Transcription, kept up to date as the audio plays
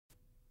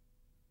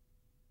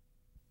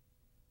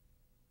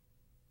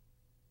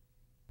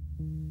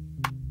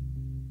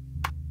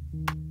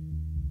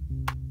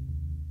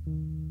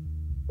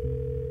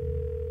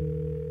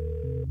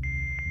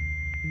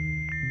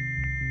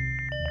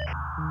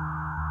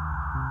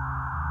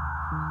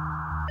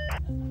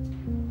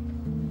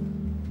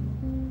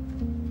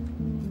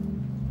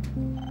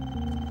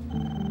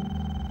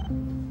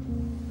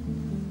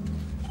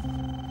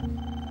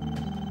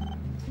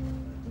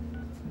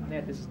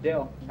This is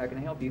Dale. How can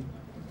I help you?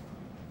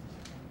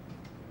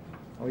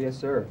 Oh, yes,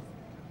 sir.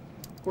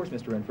 Of course,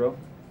 Mr. Renfro.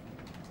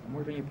 I'm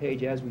working on your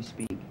page as we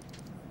speak.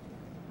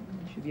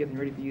 Should be up and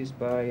ready for use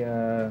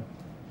by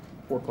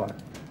 4 o'clock.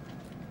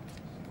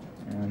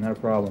 Not a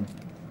problem.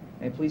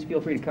 And please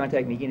feel free to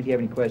contact me again if you have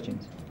any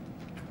questions.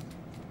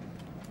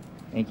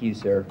 Thank you,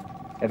 sir.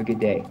 Have a good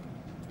day.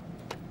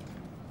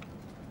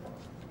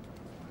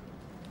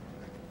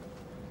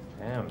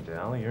 Damn,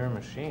 Dell, you're a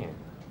machine.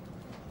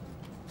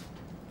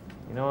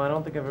 You know, I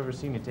don't think I've ever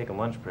seen you take a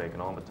lunch break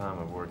in all the time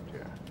I've worked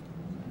here.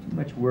 Too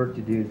much work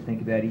to do to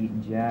think about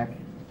eating, Jack.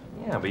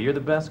 Yeah, but you're the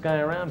best guy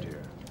around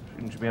here.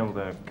 Shouldn't you be able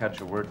to cut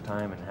your work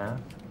time in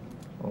half?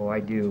 Oh, I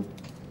do.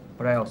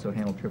 But I also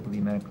handle triple the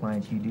amount of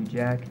clients you do,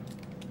 Jack.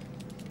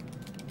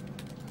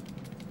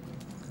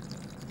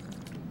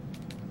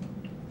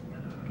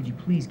 Could you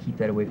please keep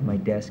that away from my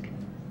desk?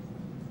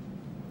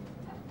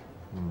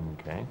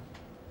 Okay.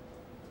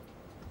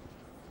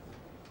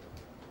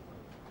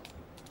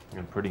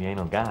 You're a pretty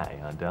anal guy,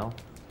 huh, Dell?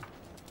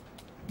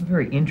 I'm a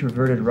very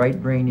introverted,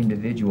 right-brained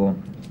individual.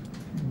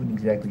 I wouldn't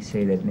exactly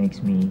say that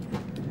makes me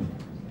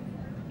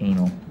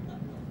anal.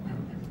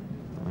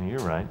 Well, you're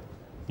right.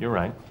 You're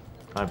right.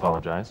 I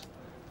apologize.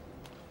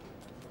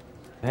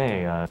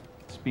 Hey,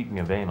 speaking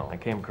of anal, I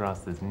came across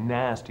this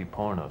nasty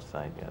porno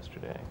site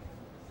yesterday.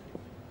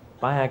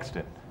 By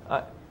accident.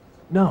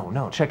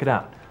 No, check it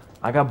out.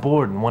 I got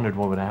bored and wondered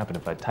what would happen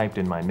if I typed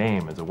in my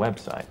name as a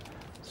website.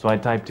 So I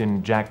typed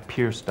in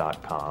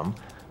jackpierce.com,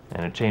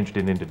 and it changed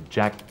it into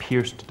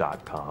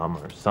jackpierced.com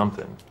or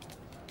something.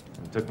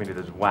 It took me to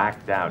this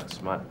whacked-out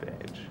smut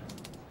page.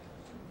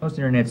 Most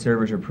internet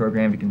servers are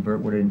programmed to convert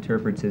what it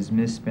interprets as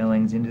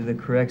misspellings into the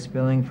correct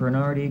spelling for an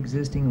already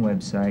existing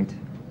website.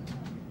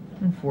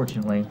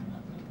 Unfortunately,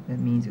 that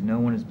means that no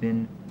one has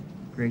been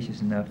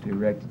gracious enough to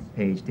erect a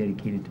page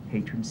dedicated to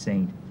patron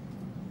saint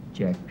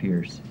Jack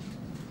Pierce.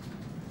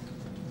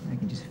 I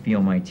can just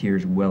feel my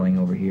tears welling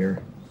over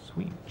here.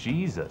 Sweet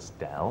Jesus,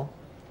 Dell.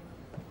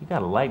 You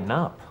gotta lighten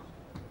up.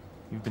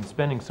 You've been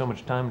spending so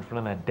much time in front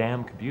of that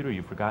damn computer,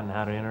 you've forgotten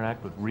how to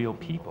interact with real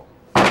people.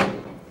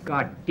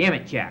 God damn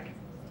it, Jack.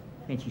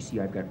 Can't you see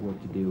I've got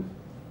work to do?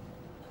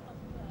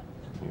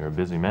 You're a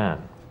busy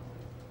man.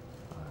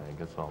 I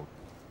guess I'll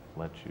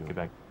let you get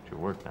back to your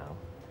work now.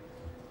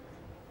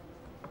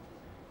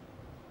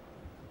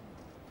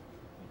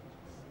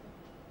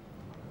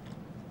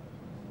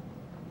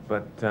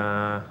 But,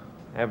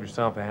 have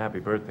yourself a happy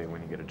birthday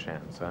when you get a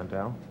chance, huh,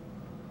 Dal?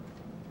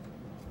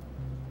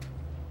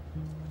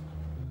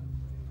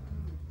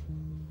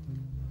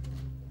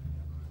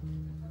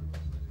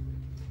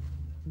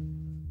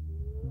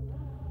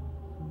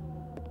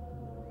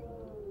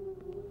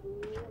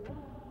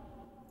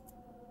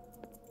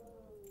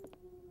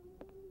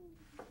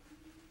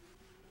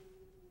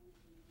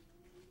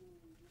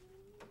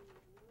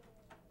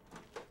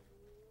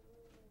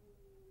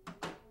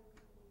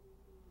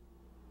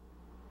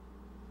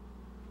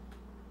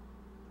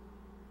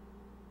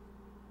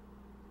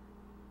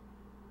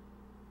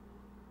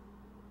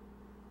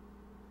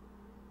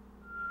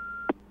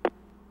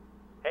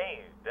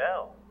 Hey,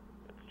 Dell.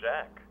 It's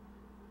Jack.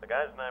 The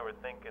guys and I were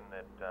thinking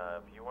that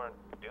if you weren't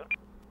doing...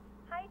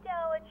 Hi,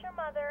 Del. It's your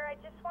mother. I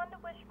just wanted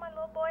to wish my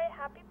little boy a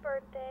happy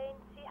birthday and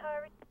see how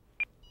everything...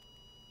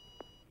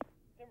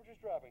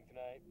 Temperature's dropping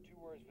tonight. 2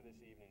 words for this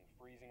evening.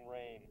 Freezing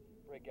rain.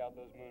 Break out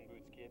those moon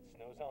boots, kids.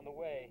 Snow's on the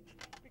way.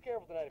 Be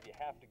careful tonight if you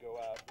have to go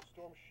out. The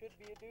storm should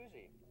be a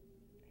doozy.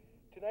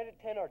 Tonight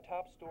at 10, our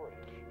top story.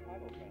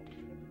 Chicago family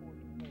stepped forward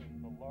to claim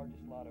the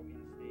largest lotto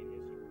in state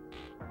history.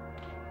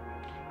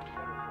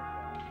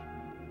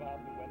 Bob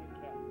the weather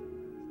cat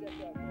stepped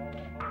out for all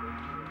that holiday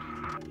cheer.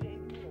 I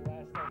changed the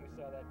last time we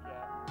saw that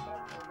cat.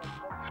 About 4 months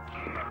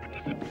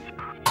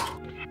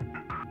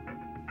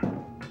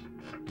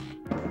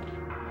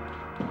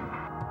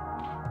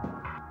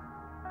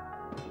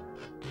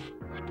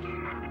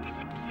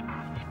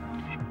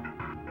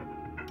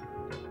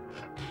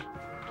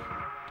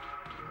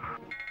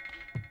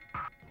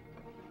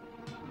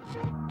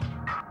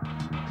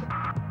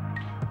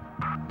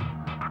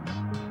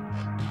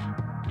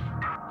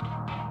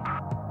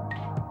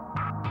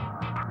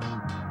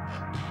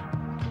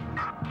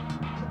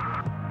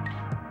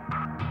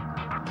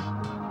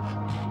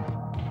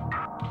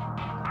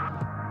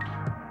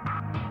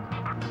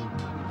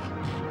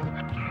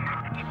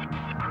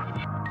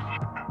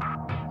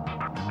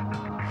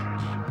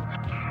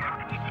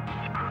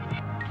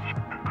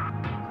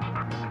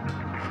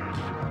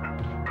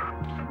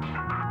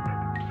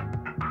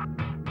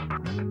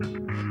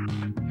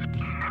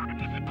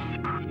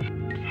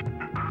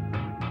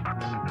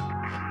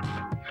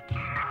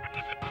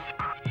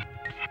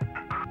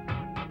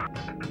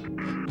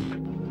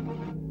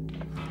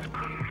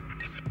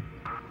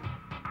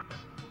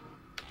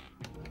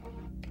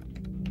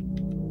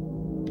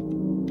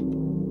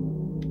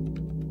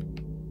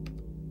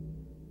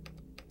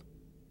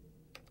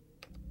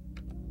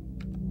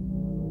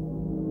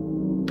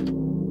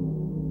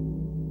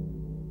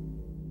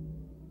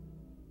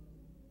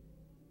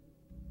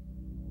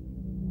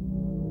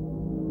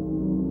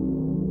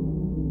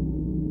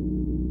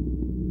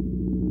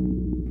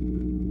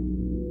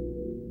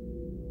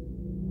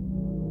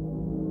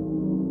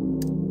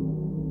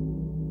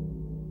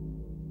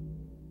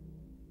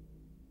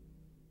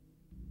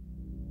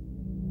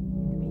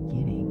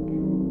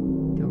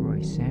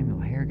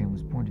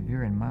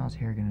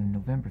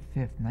November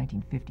 5th,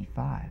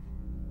 1955.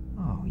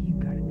 Oh, you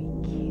gotta be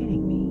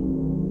kidding me.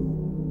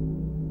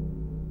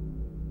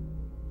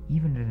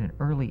 Even at an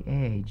early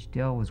age,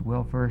 Dell was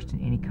well versed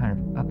in any kind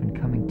of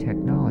up-and-coming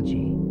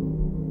technology.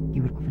 He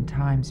would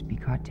oftentimes be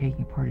caught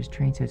taking apart his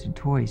train sets and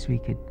toys so he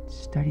could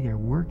study their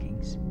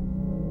workings.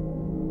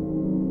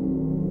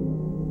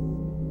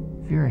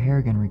 Vera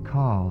Harrigan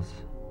recalls,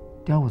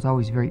 Dell was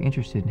always very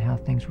interested in how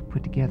things were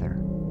put together.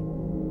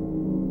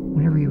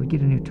 Whenever he would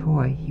get a new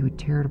toy, he would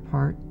tear it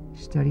apart,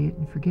 study it,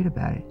 and forget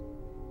about it.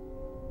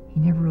 He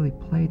never really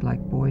played like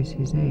boys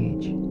his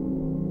age.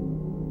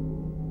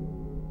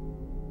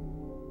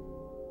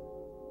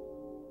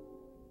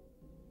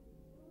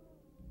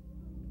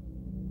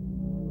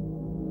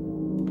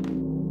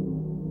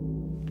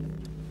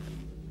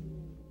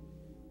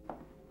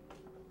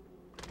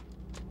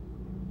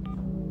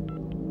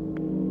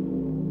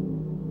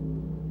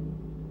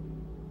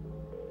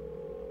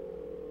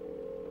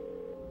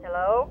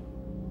 Hello?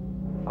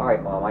 All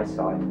right, Mom, I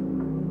saw it.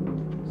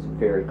 It's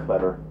very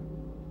clever.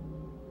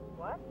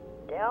 What?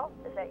 Dell?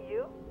 Is that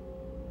you?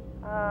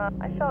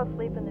 I fell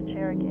asleep in the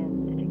chair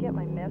again. Did you get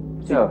my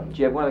message? So, did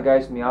you have one of the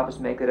guys from the office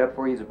make that up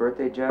for you as a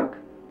birthday joke?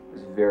 It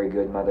was very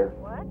good, Mother.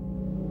 What?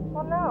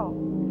 Well, no.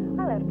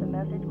 I left the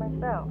message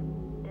myself.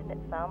 Didn't it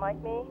sound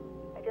like me?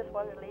 I just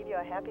wanted to leave you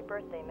a happy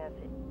birthday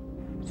message.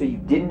 So you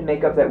didn't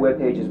make up that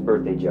webpage as a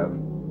birthday joke?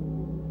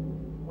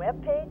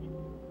 Webpage?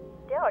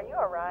 Dell, are you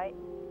alright?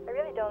 I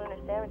really don't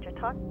understand what you're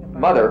talking about.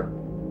 Mother,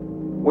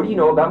 what do you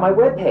know about my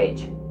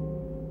webpage?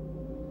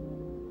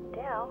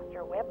 Dell,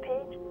 your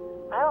webpage?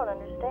 I don't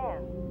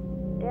understand.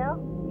 Dell,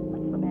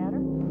 what's the matter?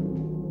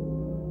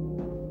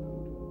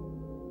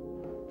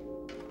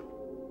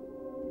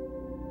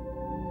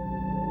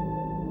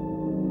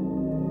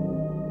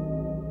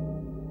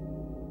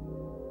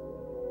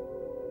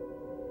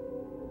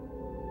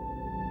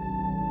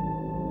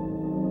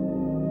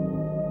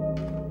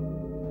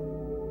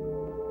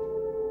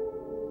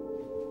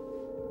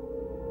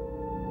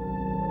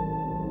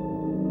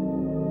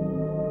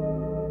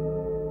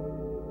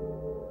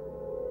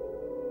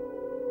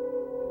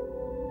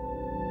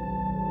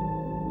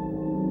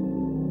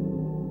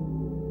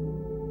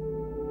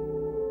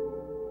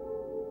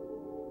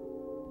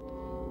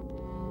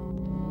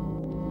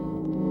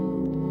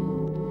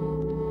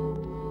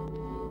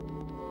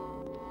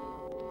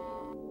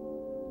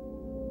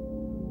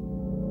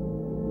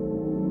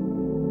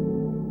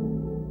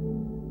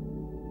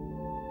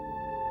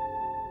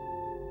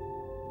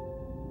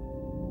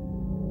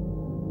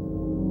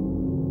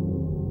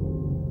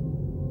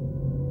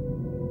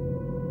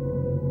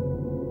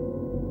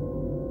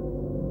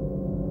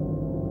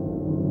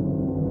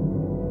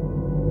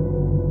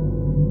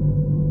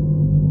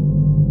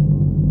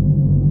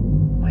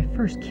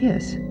 First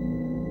kiss.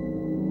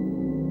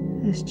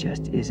 This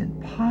just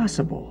isn't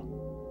possible.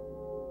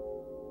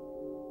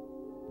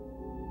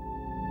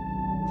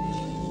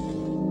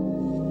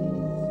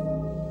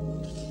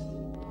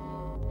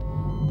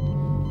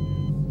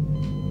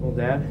 Well,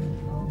 Dad?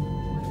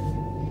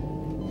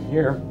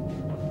 Here.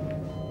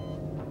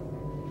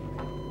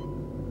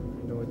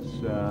 I know it's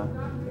been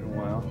a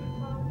while.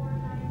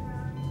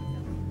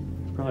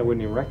 You probably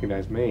wouldn't even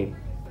recognize me.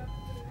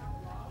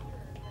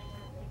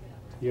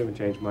 You haven't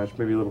changed much,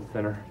 maybe a little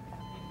thinner.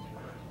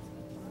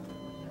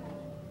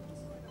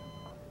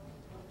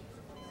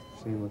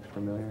 Scene looks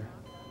familiar.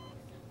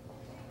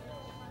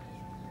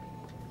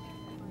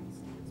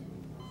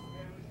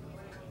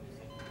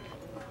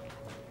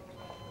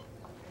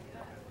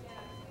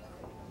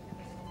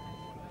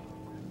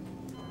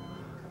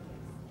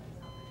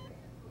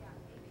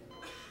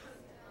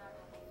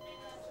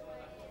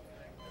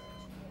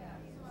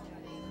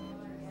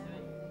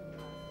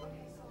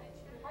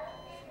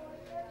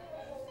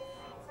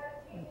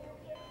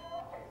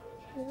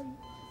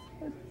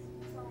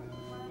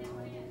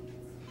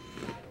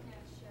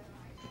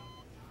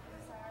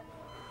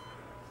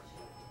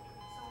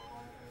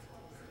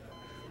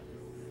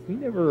 We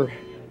never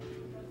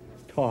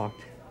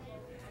talked,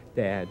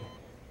 Dad.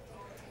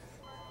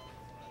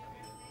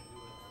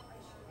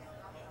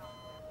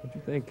 What'd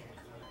you think?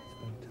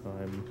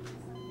 Time.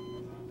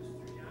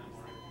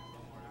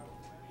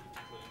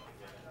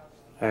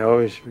 I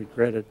always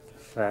regretted the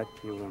fact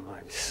you were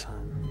my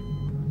son.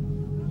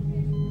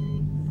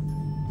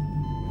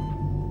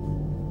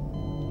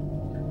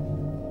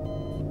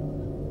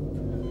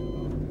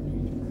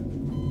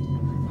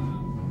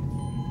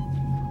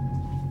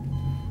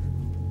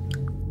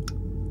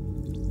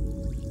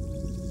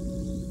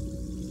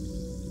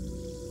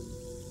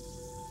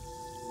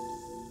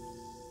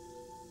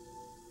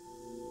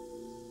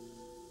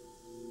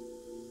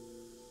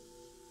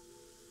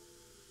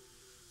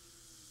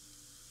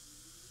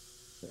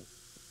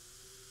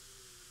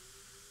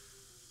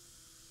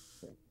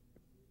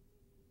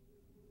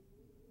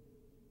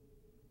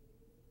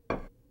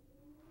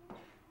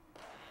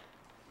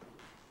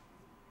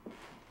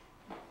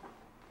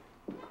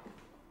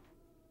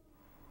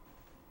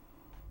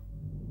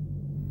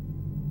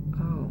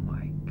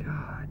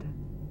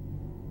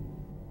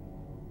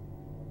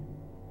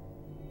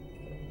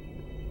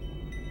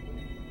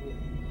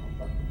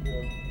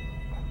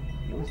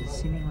 It was a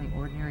seemingly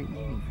ordinary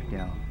evening for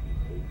Dell.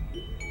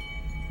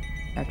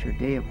 After a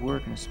day of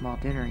work and a small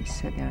dinner, he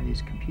sat down at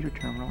his computer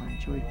terminal and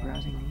enjoyed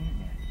browsing the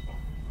internet.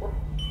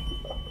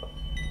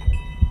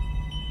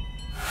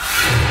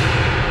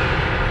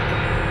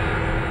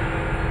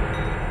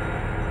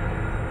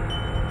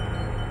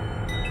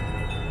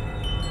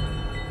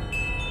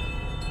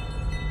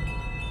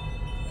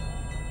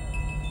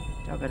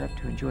 Dell got up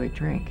to enjoy a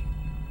drink,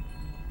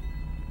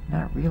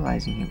 not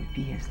realizing it would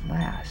be his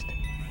last,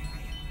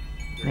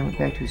 and then went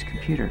back to his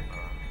computer.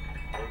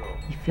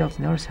 He failed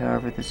to notice,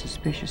 however, the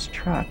suspicious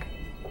truck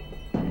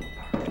that had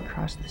parked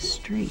across the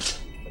street.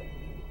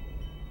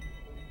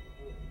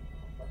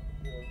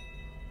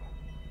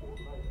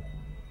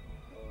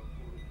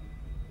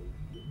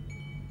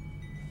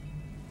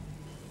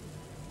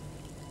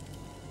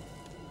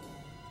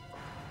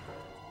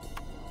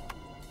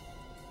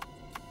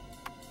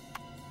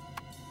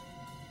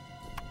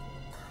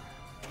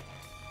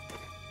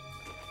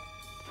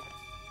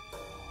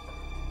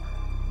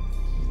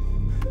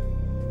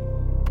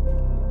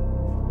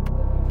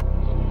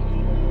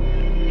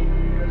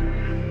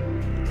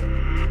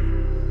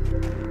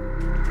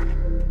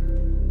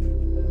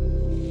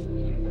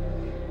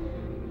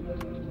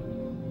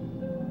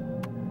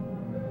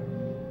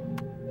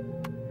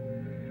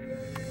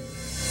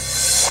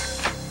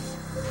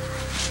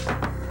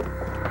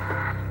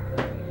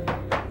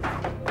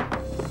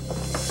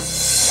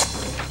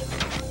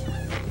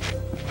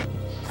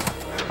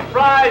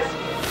 Surprise!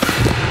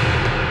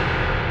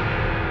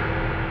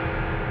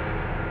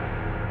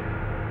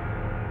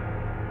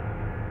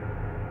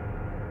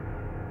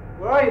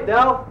 Where are you,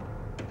 Del?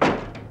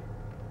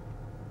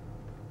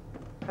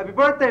 Happy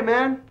birthday,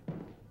 man.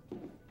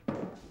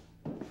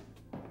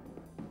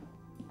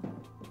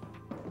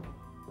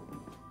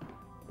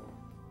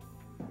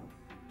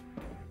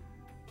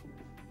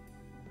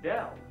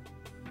 Dell?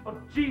 Oh,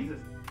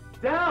 Jesus!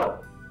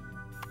 Dell!